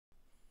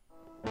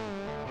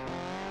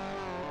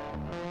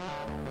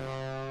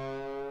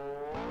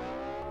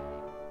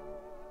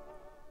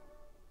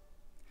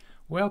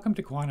Welcome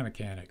to quantum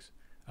mechanics,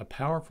 a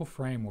powerful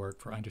framework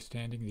for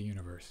understanding the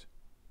universe.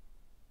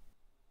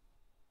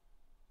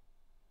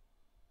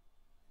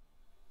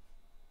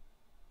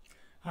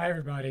 Hi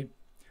everybody,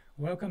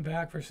 welcome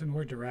back for some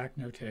more Dirac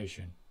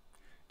notation.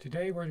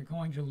 Today we're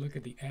going to look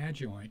at the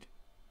adjoint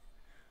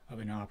of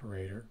an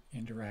operator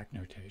in Dirac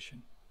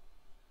notation.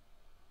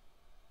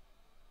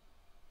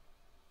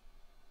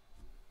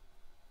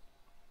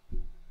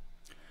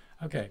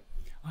 Okay,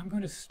 I'm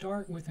going to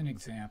start with an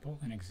example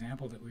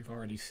that we've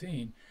already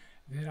seen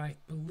that I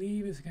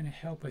believe is going to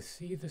help us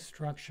see the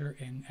structure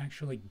and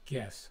actually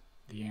guess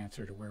the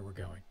answer to where we're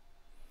going.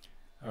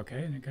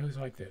 Okay, and it goes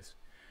like this.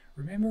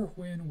 Remember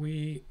when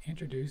we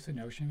introduced the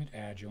notion of an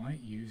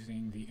adjoint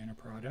using the inner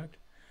product?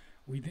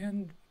 We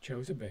then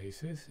chose a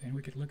basis and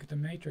we could look at the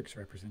matrix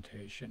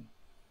representation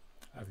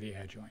of the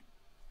adjoint.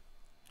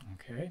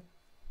 Okay,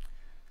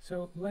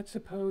 so let's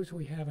suppose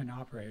we have an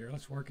operator.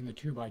 Let's work in the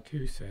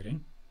 2x2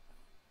 setting.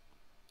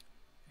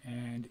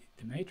 And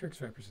the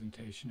matrix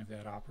representation of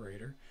that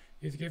operator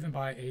is given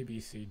by A, B,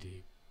 C,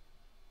 D.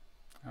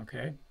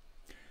 Okay,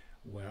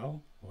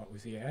 well, what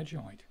was the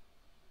adjoint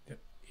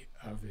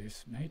of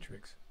this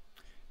matrix?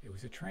 It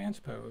was a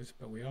transpose,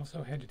 but we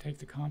also had to take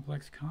the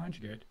complex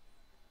conjugate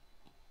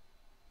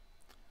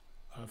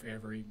of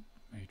every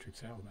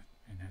matrix element,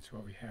 and that's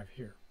what we have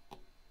here.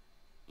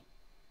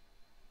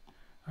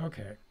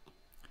 Okay,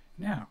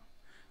 now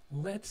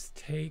let's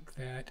take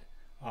that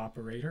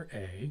operator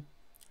A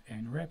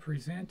and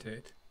represent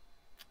it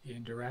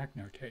in Dirac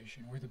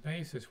notation, where the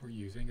basis we're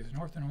using is an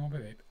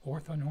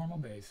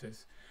orthonormal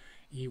basis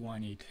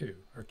E1, E2,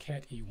 or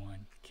ket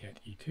E1, ket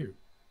E2.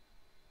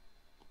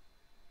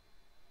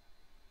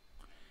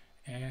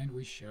 And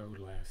we showed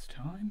last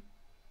time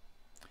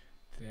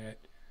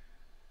that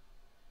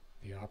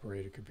the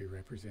operator could be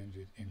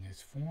represented in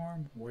this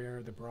form,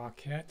 where the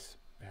brackets,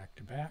 back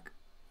to back,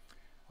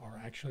 are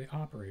actually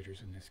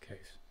operators in this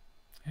case.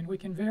 And we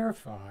can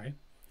verify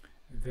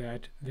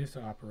that this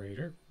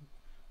operator,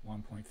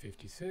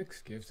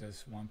 1.56, gives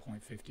us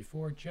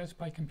 1.54 just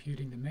by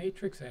computing the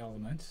matrix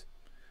elements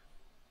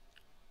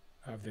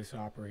of this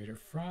operator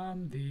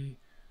from the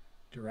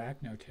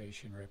Dirac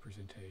notation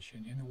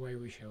representation in the way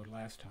we showed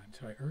last time.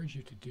 So I urge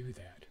you to do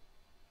that.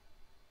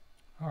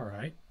 All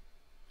right.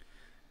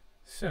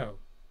 So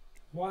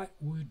what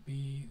would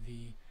be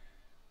the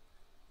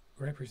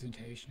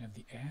representation of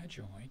the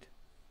adjoint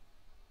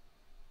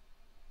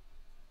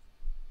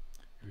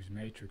whose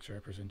matrix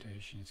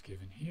representation is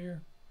given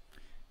here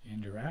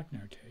in Dirac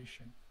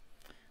notation?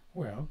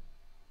 Well,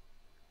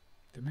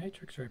 the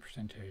matrix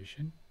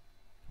representation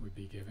would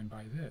be given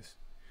by this.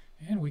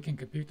 And we can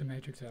compute the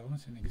matrix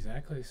elements in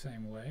exactly the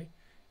same way,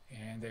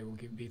 and they will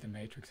be the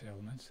matrix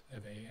elements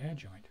of A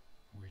adjoint,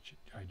 which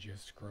I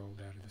just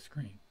scrolled out of the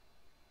screen.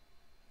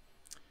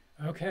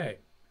 Okay,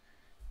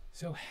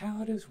 so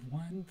how does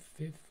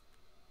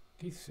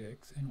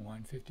 156 and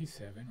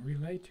 157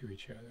 relate to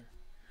each other?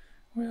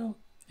 Well,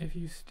 if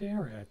you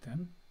stare at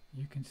them,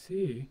 you can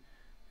see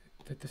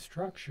that the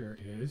structure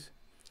is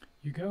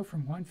you go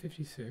from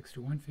 156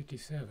 to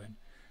 157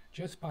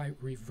 just by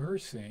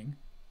reversing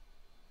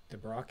the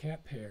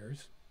bracket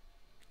pairs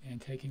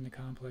and taking the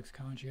complex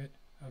conjugate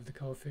of the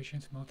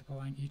coefficients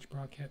multiplying each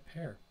bracket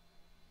pair.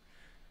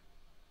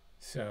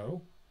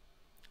 So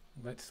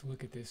let's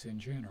look at this in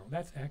general.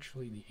 That's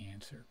actually the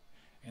answer,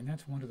 and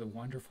that's one of the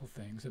wonderful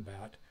things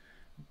about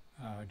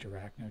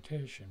Dirac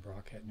notation,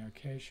 bracket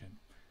notation.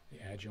 The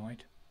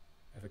adjoint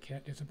of a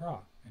ket is a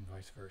bra, and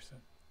vice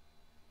versa.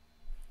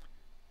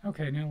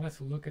 Okay, now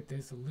let's look at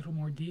this a little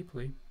more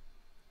deeply.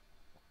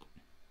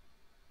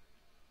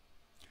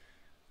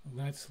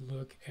 Let's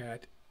look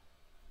at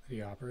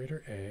the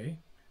operator A,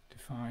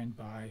 defined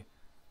by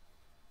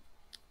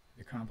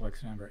the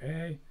complex number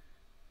A,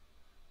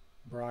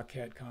 bra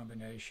ket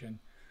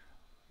combination,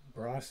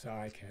 bra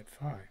psi ket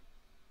phi.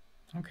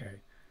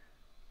 Okay.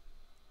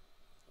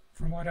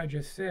 From what I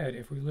just said,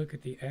 if we look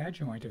at the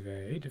adjoint of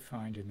A,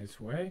 defined in this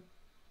way,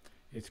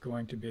 it's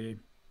going to be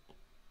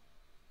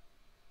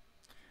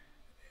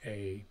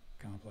a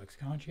complex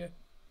conjugate,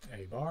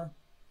 A bar,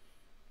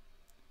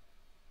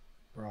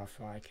 bra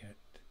phi ket,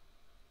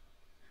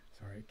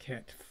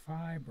 ket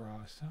phi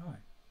bra psi.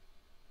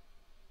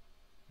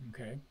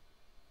 Okay,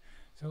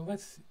 so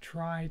let's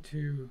try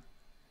to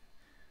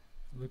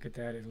look at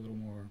that a little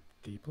more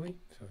deeply.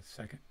 So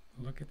second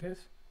look at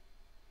this.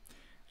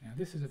 Now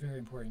this is a very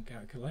important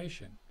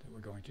calculation that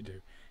we're going to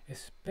do,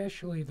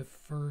 especially the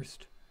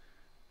first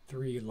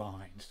three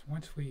lines.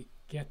 Once we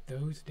get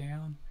those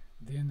down,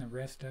 then the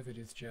rest of it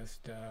is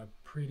just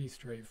pretty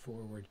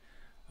straightforward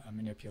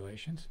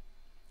manipulations.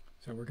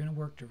 So we're going to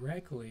work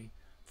directly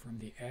from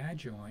the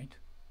adjoint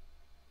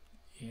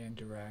in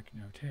Dirac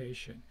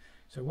notation.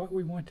 So what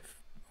we want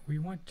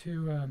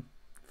to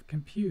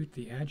compute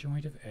the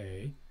adjoint of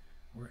A,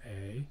 where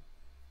A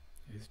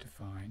is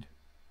defined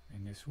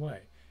in this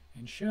way,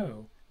 and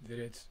show that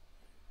it's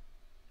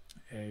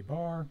A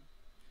bar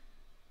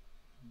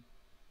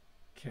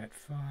ket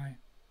phi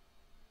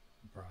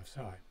bra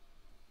psi.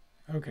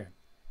 Okay,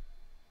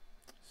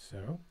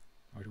 so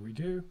what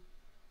do?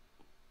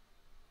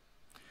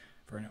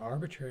 for an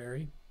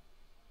arbitrary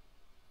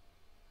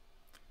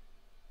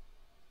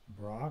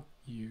bra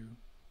U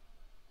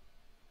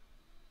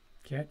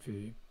ket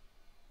V,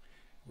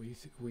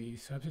 we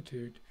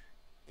substitute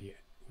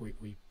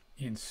we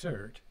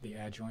insert the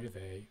adjoint of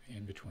A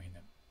in between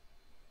them.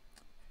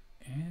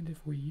 And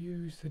if we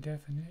use the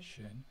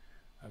definition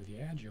of the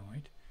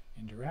adjoint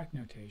in Dirac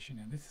notation,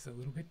 and this is a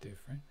little bit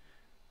different,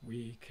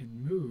 we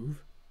can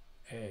move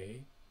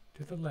A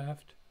to the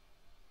left,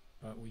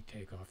 but we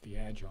take off the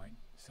adjoint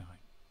sign.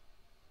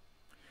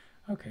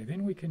 Okay,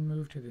 then we can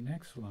move to the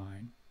next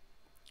line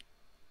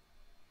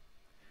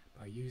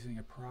by using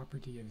a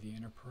property of the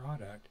inner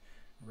product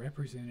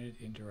represented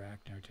in Dirac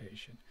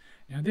notation.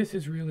 Now this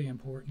is really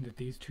important that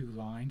these two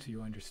lines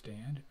you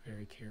understand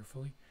very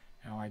carefully.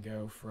 How I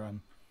go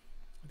from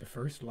the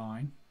first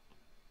line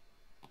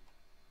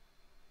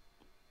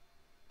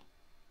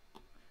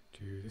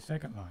to the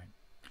second line.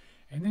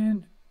 And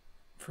then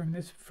from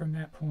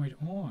that point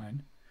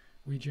on,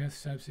 we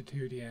just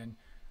substitute in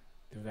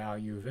the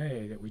value of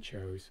A that we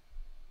chose,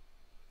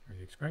 or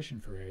the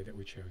expression for A that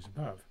we chose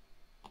above.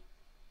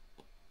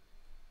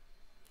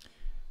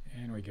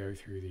 And we go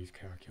through these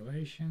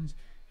calculations,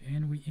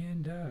 and we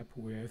end up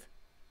with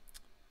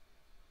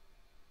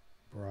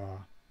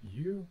bra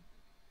U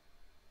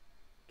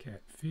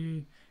ket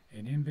phi,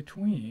 and in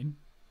between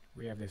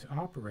we have this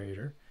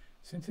operator.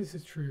 Since this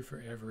is true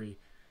for every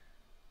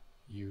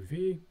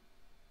UV,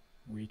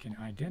 we can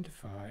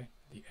identify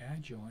the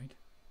adjoint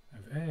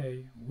of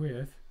A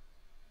with,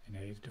 and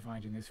A is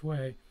defined in this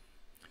way,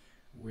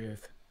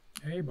 with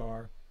A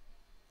bar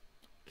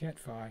ket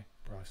phi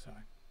bra psi.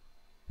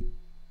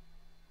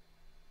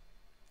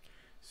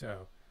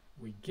 So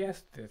we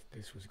guessed that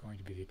this was going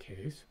to be the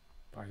case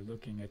by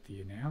looking at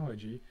the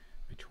analogy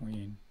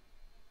between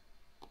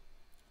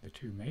the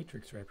two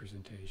matrix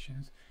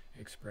representations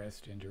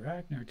expressed in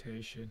Dirac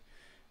notation,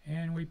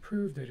 and we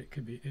proved that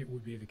it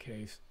would be the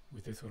case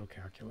with this little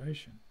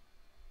calculation.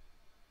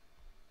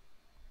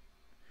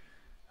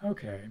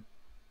 Okay,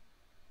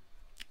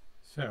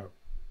 so,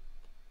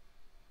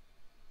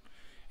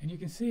 and you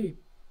can see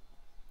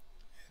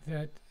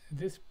that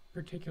this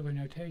particular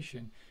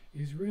notation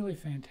is really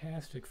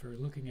fantastic for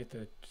looking at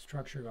the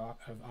structure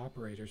of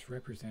operators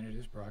represented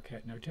as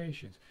bracket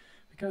notations,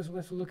 because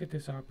let's look at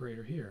this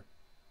operator here.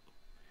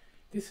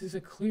 This is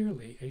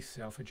clearly a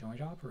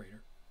self-adjoint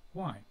operator.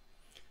 Why?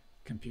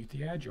 Compute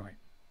the adjoint.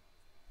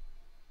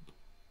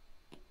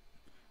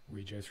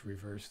 We just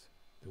reverse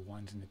the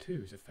 1s and the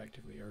 2s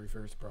effectively, or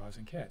reverse bras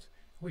and kets.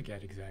 We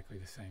get exactly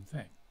the same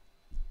thing.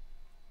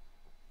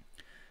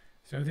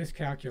 So this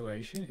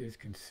calculation is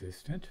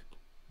consistent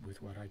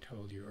with what I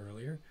told you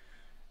earlier,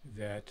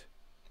 that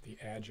the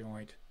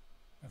adjoint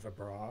of a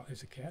bra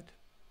is a ket,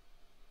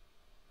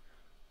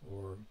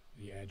 or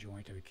the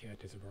adjoint of a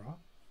ket is a bra.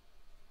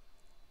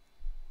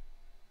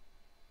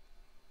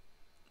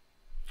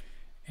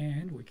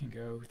 And we can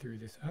go through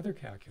this other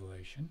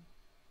calculation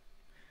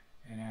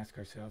and ask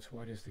ourselves,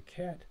 what is the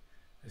ket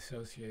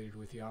associated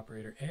with the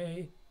operator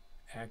A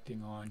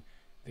acting on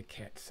the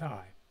ket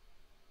psi?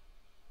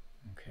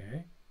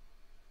 Okay.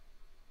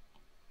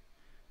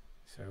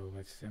 So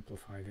let's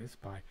simplify this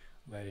by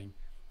letting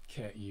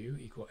ket U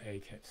equal A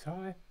ket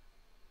psi,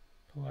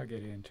 plug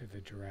it into the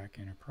Dirac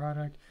inner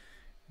product.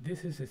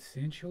 This is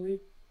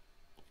essentially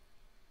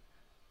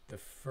the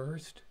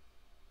first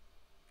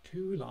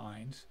two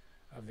lines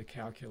of the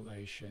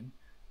calculation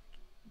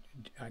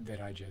that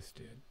I just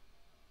did.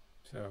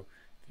 So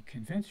if you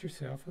convince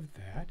yourself of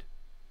that,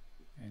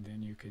 and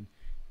then you can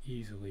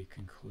easily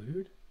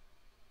conclude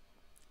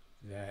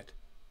that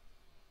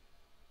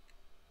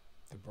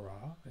the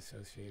bra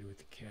associated with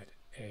the ket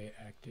A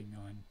acting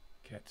on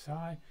ket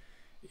psi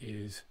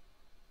is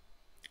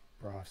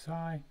bra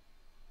psi,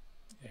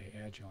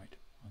 A adjoint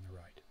on the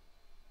right.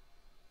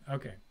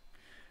 Okay,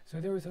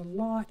 so there was a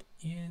lot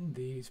in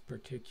these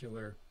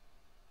particular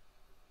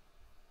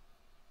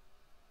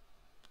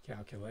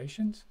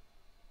calculations,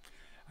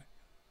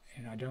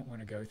 and I don't want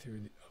to go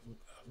through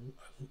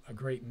a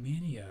great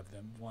many of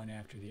them one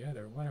after the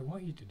other. What I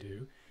want you to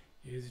do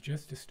is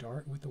just to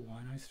start with the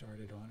one I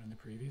started on the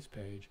previous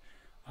page,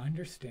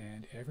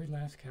 understand every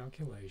last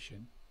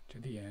calculation to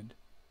the end,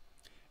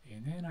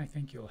 and then I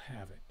think you'll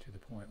have it to the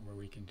point where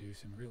we can do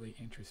some really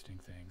interesting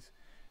things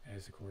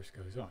as the course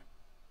goes on.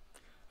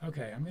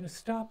 Okay, I'm going to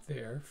stop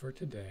there for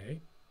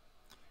today,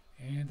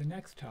 and the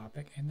next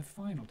topic and the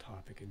final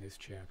topic in this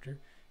chapter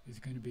is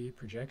going to be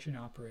projection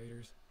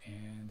operators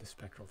and the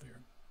spectral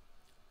theorem.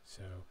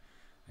 So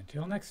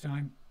until next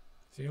time,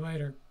 see you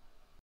later.